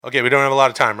Okay, we don't have a lot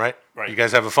of time, right? Right. You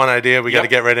guys have a fun idea. We got to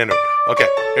get right into it. Okay,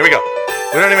 here we go.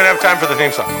 We don't even have time for the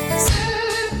theme song.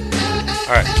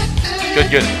 All right.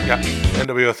 Good. Yeah,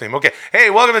 NWO theme. Okay. Hey,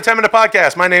 welcome to 10 Minute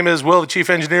Podcast. My name is Will, the Chief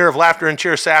Engineer of Laughter and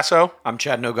Cheer Sasso. I'm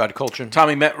Chad No God Colchin.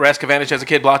 Tommy met Raskovanich as a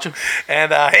kid, Blotchin.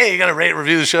 And, hey, you got to rate and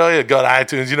review the show. You go to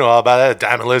iTunes. You know all about that.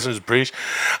 Diamond listeners, preach.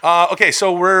 Okay,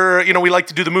 so we like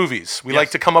to do the movies. We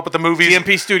like to come up with the movies.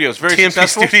 TMP Studios, very TMP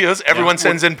successful. Studios. Everyone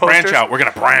sends in posters. Branch out. We're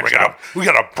going to branch out. We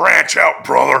got to branch out,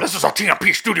 brother. This is a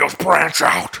TMP Studios branch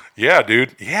out. Yeah,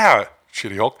 dude. Yeah.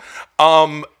 Shitty Hulk.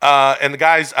 And the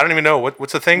guys, I don't even know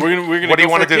what's the thing. We're gonna what do go you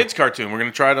want for to a do? kids cartoon. We're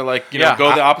gonna try to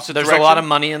go the opposite There's direction. a lot of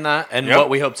money in that, and Yep. what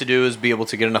we hope to do is be able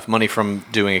to get enough money from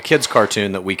doing a kids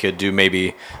cartoon that we could do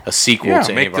maybe a sequel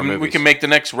to any of our movies. we can make the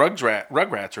next Rugrats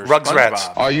or Rugrats.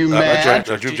 SpongeBob. Are you mad?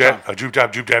 Something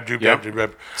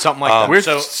Something like that. We're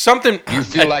so something. You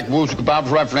feel like Woo's kebabs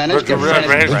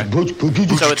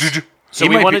so He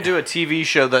we might want to be- do a TV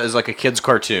show that is like a kids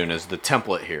cartoon as the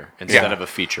template here instead Yeah. of a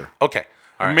feature. Okay.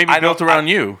 Maybe I built don't- around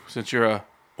you, since you're a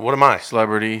What am I?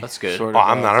 celebrity. That's good. Sort Oh, of,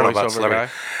 I don't know about voiceover celebrity.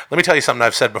 guy. Let me tell you something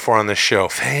I've said before on this show.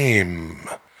 Fame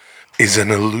is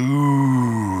an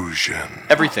illusion.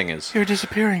 Everything is. You're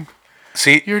disappearing.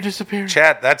 See, You're disappearing.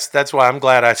 Chad, that's why I'm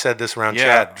glad I said this around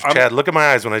Yeah, Chad. Chad, look at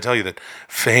my eyes when I tell you that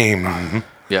fame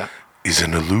Yeah. is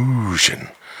an illusion.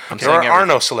 There saying are everything.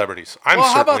 no celebrities. I'm Well,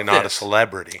 how certainly about not a this?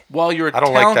 celebrity. Well, you're a I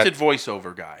don't like talented that.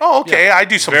 voiceover guy. Oh, okay. I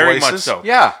do some Very voices. much so.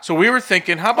 Yeah. So we were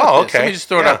thinking, how about Oh, this? Let okay. me just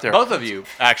throw it Yeah. out there. Both of you,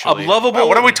 A actually. lovable.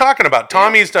 What are we talking about?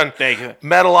 Tommy's done Thank you.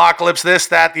 Metalocalypse, this,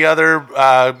 that, the other.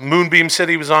 Moonbeam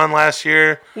City was on last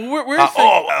year. Well, we're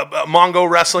Mongo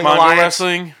Wrestling Mongo Alliance.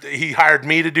 Wrestling. He hired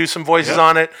me to do some voices Yep.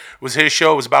 on it. It was his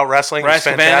show. It was about wrestling. It was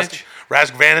fantastic.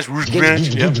 Raskovanich.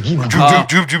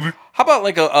 How about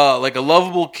like a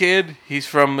lovable kid? He's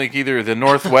from like either the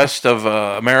northwest of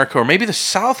America or maybe the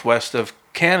southwest of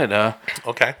Canada.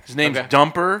 Okay. His name's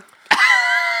Dumper.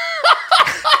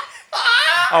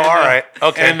 Oh, all right.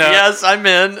 Okay. And Yes, I'm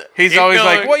in. he's Keep always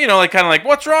going. like, what, kind of like,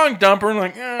 what's wrong, Dumper? And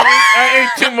like, I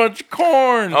ate too much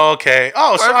corn. Okay.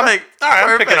 Oh, so Perfect. all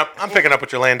right. Perfect. I'm picking up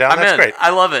what you're laying down. I'm That's in. great. I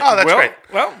love it. Oh, that's well, great.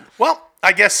 Well,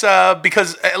 I guess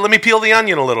because let me peel the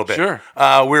onion a little bit. Sure.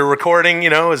 We're recording,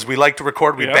 as we like to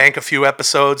record. We Yeah. bank a few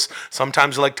episodes.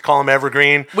 Sometimes we like to call them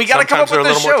evergreen. We gotta come up Sometimes with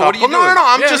they're a this little more show. What are you topical. doing? No.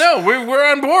 I'm yeah, just. no, we're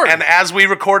on board. And as we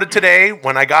recorded today,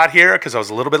 when I got here, because I was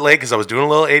a little bit late, because I was doing a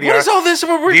little ADR. what is all this?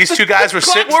 These two guys were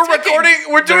sitting. We're recording.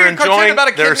 We're doing a cartoon about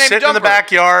a kid They're named sitting in the Dumper.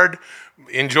 backyard,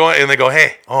 enjoy, and they go,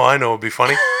 "Hey, I know it'd be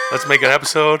funny. Let's make an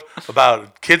episode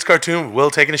about kids' cartoon. Will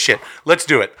taking a shit. Let's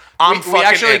do it." We fucking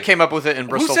actually in. came up with it in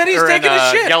Bristol. said he's or taking in, a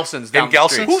shit? Gelson's down In the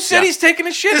Gelson's? street. Who said Yeah. he's taking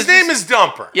a shit? His name is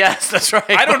Dumper. Yes, that's right.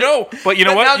 I don't know, but you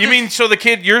know But now what? You just- mean so the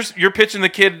kid you're pitching the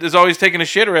kid is always taking a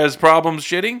shit or has problems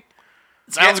shitting?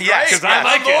 Sounds Yes, great. yes, I'm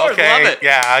on yes. board. Okay, Love it.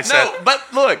 yeah, I said- No, but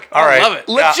look. All right. love it.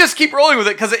 Let's just keep rolling with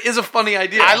it because it is a funny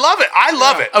idea. I love it. I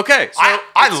love it. Okay, so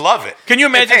I love it. Can you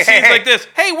imagine Hey, scenes hey. like this?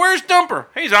 Hey, where's Dumper?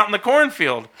 He's out in the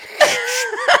cornfield.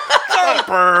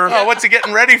 Dumper. Oh, what's he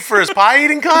getting ready for his pie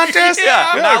eating contest? Yeah.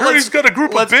 I Now heard let's- he's got a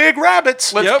group of let's- big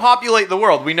rabbits. Let's Yep. populate the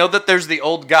world. We know that there's the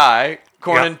old guy.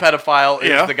 Cornyn Pedophile is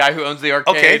Yeah. the guy who owns the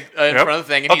arcade Okay. in Yep. front of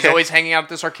the thing, and he's Okay. always hanging out at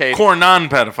this arcade. Cornon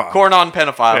pedophile. Cornon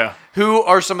Pedophile. Yeah. Who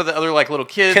are some of the other like little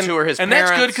kids Can- who are his and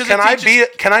that's parents? good 'cause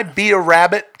Can I be a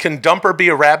rabbit? Can Dumper be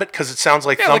a rabbit? Because it sounds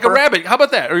like Yeah, Thumper. like a rabbit. How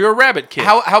about that? Or you're a rabbit kid.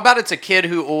 How about it's a kid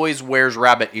who always wears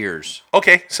rabbit ears?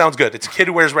 Okay, sounds good. It's a kid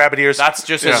who wears rabbit ears. That's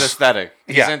just his Yeah. aesthetic.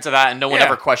 He's Yeah. into that, and no one Yeah.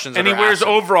 ever questions. And it he or wears asks him.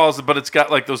 overalls, but it's got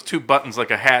like those two buttons,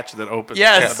 like a hatch that opens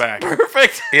Yes, in the back.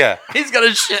 perfect. Yeah. He's got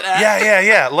a shit ass.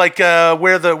 Yeah. Like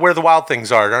where the wild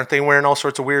things are. Aren't they wearing all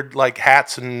sorts of weird like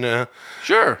hats and?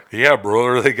 Sure. Yeah,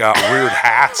 brother, they got weird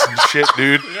hats and shit,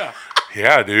 dude. Yeah.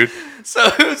 Yeah, dude.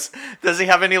 So does he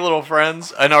have any little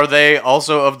friends? And are they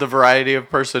also of the variety of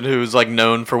person who's like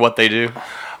known for what they do?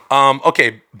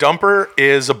 Okay, Dumper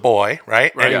is a boy,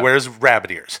 right? And he yeah. wears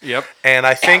rabbit ears. Yep. And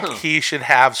I think he should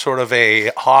have sort of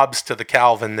a Hobbes to the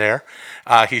Calvin there.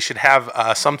 He should have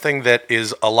something that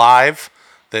is alive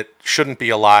that shouldn't be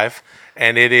alive,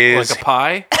 and it is Like a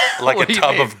pie? like What a do you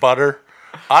tub mean? of butter.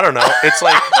 I don't know. It's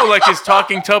like Oh, like his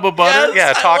talking tub of butter? Yes. yeah, a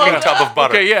I talking love tub of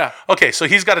butter. Okay, yeah. Okay, so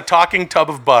he's got a talking tub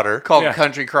of butter. Called Yeah.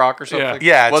 Country Crock or something?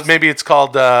 Yeah, maybe it's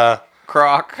called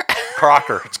Crock.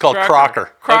 Crocker. It's called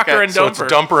Crocker. Crocker Okay, and So it's Dumper.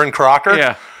 Dumper and Crocker.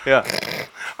 Yeah. Yeah.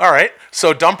 All right.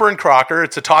 So Dumper and Crocker.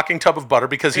 It's a talking tub of butter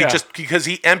because Yeah.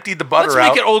 he emptied the butter Let's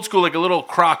out. make it old school, like a little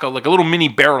crock, like a little mini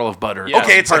barrel of butter. Yeah.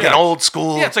 Okay, it's like an Perfect. old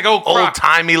school, Yeah, it's like old crock.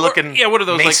 timey looking, yeah, what are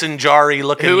those, like- mason jarry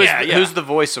looking? Who is Yeah, yeah. who's the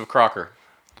voice of Crocker?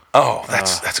 Oh,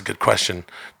 that's a good question.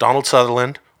 Donald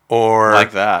Sutherland or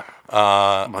Like that.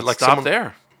 Let's like stop someone-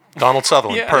 there. Donald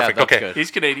Sutherland. Yeah. Perfect. Yeah, that's okay. good.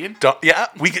 He's Canadian. Yeah,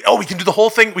 we can do the whole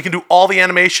thing. We can do all the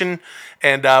animation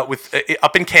and with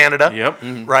up in Canada.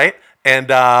 Yep. Right. And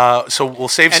so we'll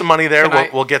save some money there.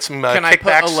 We'll get some Can I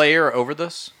kickbacks. put a layer over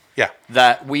this? Yeah.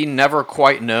 That we never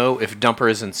quite know if Dumper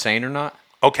is insane or not.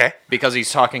 Okay. Because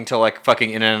he's talking to like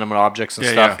fucking inanimate objects and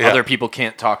Yeah, stuff. yeah. Other people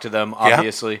can't talk to them,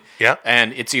 obviously. Yeah.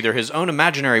 And it's either his own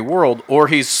imaginary world or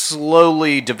he's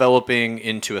slowly developing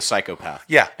into a psychopath.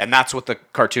 Yeah. And that's what the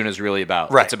cartoon is really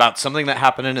about. Right. It's about something that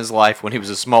happened in his life when he was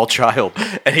a small child,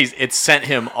 and it sent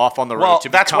him off on the road Well, to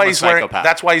that's become why a he's wearing. psychopath.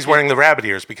 That's why he's wearing the rabbit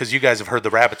ears, because you guys have heard the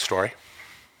rabbit story.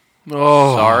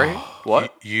 Oh, Sorry?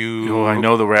 What? You. Oh, I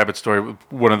know the rabbit story.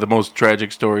 One of the most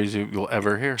tragic stories you'll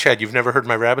ever hear. Chad, you've never heard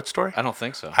my rabbit story? I don't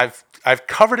think so. I've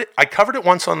covered it. I covered it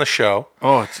once on the show.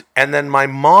 Oh, it's And then my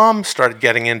mom started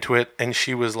getting into it, and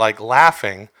she was like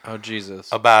laughing Oh, Jesus.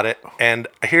 about it. And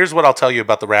here's what I'll tell you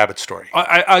about the rabbit story.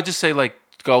 I just say like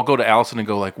I'll go to Allison and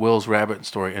go like Will's rabbit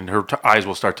story, and her eyes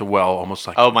will start to well, almost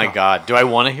like Oh, my God. Do I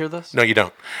want to hear this? No, you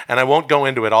don't. And I won't go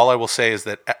into it. All I will say is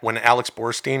that when Alex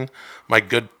Borstein, my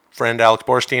good friend Alex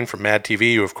Borstein from Mad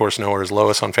TV, you of course know her as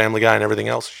Lois on Family Guy and everything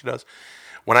else she does.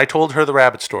 When I told her the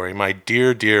rabbit story, my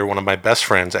dear, dear, one of my best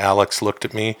friends, Alex, looked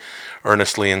at me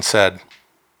earnestly and said,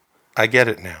 "I get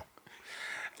it now."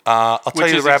 I'll tell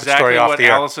Which you is the rabbit exactly story off what the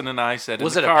air. Allison and I said.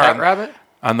 Was in it the a car pet rabbit?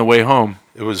 on the way home?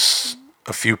 It was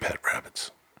a few pet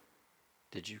rabbits.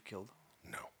 Did you kill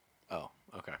them? No. Oh,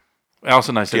 okay.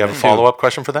 Allison and I said. Do you have a that, too. follow-up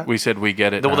question for that? We said we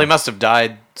get it. Well, now. they must have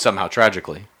died somehow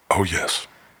tragically. Oh, yes.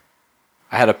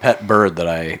 I had a pet bird that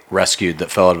I rescued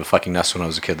that fell out of a fucking nest when I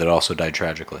was a kid that also died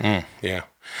tragically. Yeah.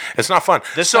 It's not fun.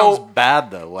 This so, sounds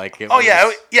bad though. Like oh,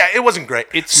 yeah. Yeah, it wasn't great.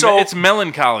 It's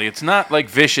melancholy. It's not like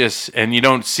vicious, and you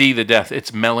don't see the death.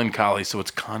 It's melancholy, so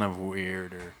it's kind of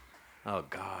weirder. Oh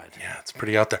God. Yeah, it's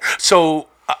pretty out there. So,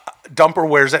 Dumper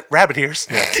wears rabbit ears.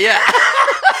 Yeah.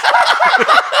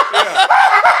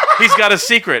 He's got a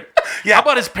secret. Yeah. How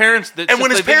about his parents? That And when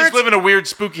his they parents- just live in a weird,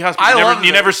 spooky house. I love You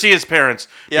them. never see his parents.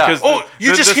 Yeah. Because Oh,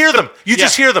 you just hear them. You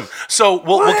just hear them. So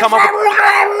we'll come up with...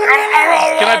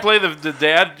 Can I play the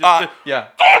dad? Yeah.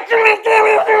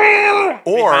 Behind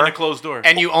Or the closed door.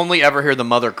 And you only ever hear the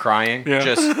mother crying, Yeah.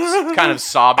 just kind of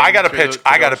sobbing. I got a through pitch. the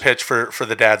I got a ghost. pitch for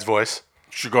the dad's voice.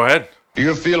 Sure, go ahead. Do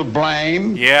you feel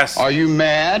blame? Yes. Are you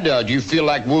mad? Do you feel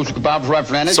like Woozy Kebab's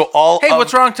represented? So all Hey, of-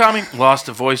 what's wrong, Tommy? Lost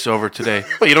a voiceover today.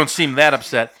 Well, you don't seem that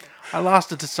upset. I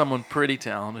lost it to someone pretty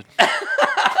talented.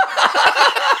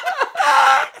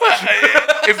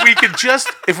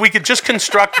 if we could just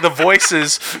construct the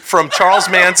voices from Charles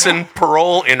Manson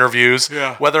parole interviews,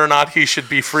 Yeah. whether or not he should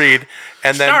be freed,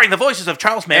 and then Starring the voices of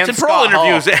Charles Manson And parole Scott Hall.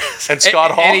 interviews. and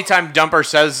Scott Hall. Anytime Dumper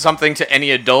says something to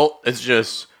any adult, it's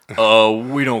just,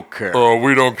 we don't care. Oh,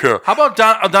 we don't care. How about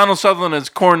Donald Sutherland as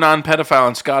Corn non-pedophile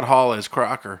and Scott Hall as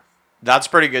Crocker? That's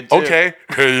pretty good too. Okay.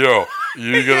 Hey yo,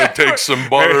 you gonna take some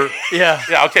butter? Yeah.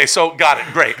 Yeah. Okay. So got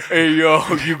it. Great. Hey yo,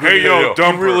 you Hey, yo,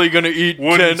 Dumper. really gonna eat?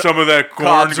 Wouldn't some of that corn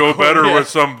cobs go of corn, better yeah. with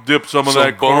some dip some of Some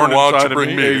that butter, corn why don't inside you of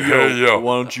bring me? me- Hey, yo.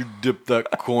 Why don't you dip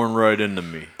that corn right into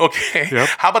me? Okay. Yep.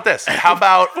 How about this? How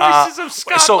about Voices of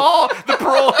Scott Hall, the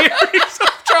parole hearings of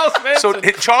Charles Manson.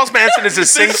 So Charles Manson is a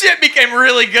single. This shit became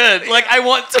really good. Like I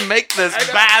want to make this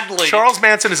badly. Charles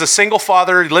Manson is a single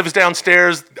father. He lives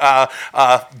downstairs.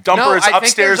 Dumper No, is I think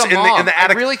upstairs there's a in the mom. I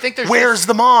attic. really think there's Where's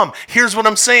the mom? Here's what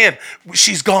I'm saying.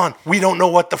 She's gone. We don't know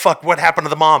what happened to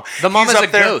the mom. the mom He's is up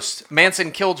a there. ghost.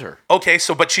 Manson killed her. Okay,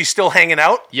 so but she's still hanging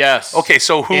out. Yes. Okay,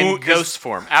 so who in is- ghost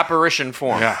form, apparition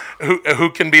form? Yeah. Who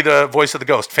can be the voice of the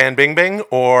ghost? Fan Bing Bing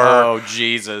or? Oh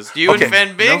Jesus! You Okay. and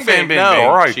Fan Bing No Fan Bing? Bing No. Bing.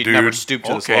 All right, She'd dude. never stoop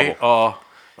to this level.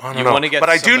 I don't You know. wanna get But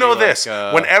I do know somebody this.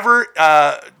 like, Whenever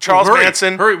Charles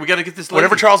Manson. Hurry, we got to get this.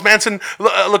 Whenever lady. Charles Manson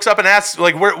looks up and asks,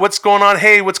 like, what's going on?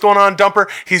 Hey, what's going on, Dumper?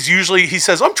 He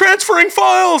says, I'm transferring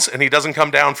files. And he doesn't come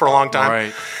down for a long time.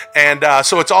 Right. And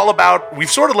so it's all about,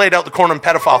 we've sort of laid out the corn and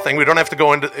pedophile thing. We don't have to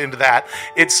go into that.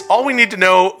 It's all we need to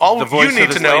know, all The you voice of need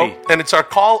to this know. lady. And it's our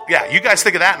call. Yeah, you guys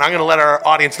think of that, and I'm going to let our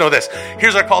audience know this.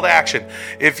 Here's our call to action.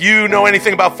 If you know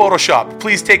anything about Photoshop,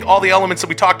 please take all the elements that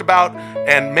we talked about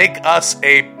and make us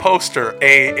a poster,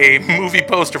 a movie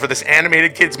poster for this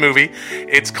animated kids movie.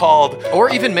 It's called... Or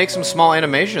even make some small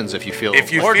animations if you feel.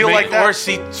 If you Or feel like that... or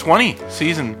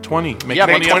season 20. Make yeah,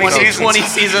 20 make 20 seasons. 20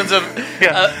 seasons of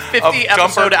Yeah. 50 Of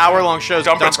episode Dumper. hour-long shows.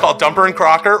 of Dumper. It's called Dumper and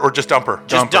Crocker, or just Dumper?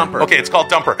 Just Dumper. Okay, it's called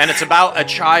Dumper. And it's about a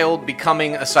child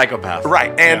becoming a psychopath.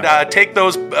 Right, and take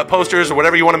those posters or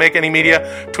whatever you want to make any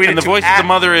media, tweet And it the to voice of the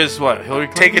mother is what? Hillary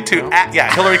Clinton? Take it to No?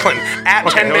 Hillary Clinton at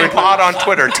 10minpod on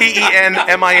Twitter,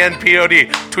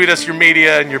 TENMINPOD. Tweet us your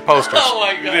media and your posters. Oh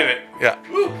my god. You did it. Yeah,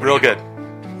 real good.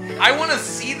 I want to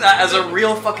see that as a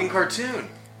real fucking cartoon.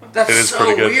 That's It is so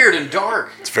pretty good. weird and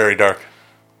dark. It's very dark.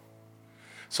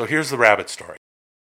 So here's the rabbit story.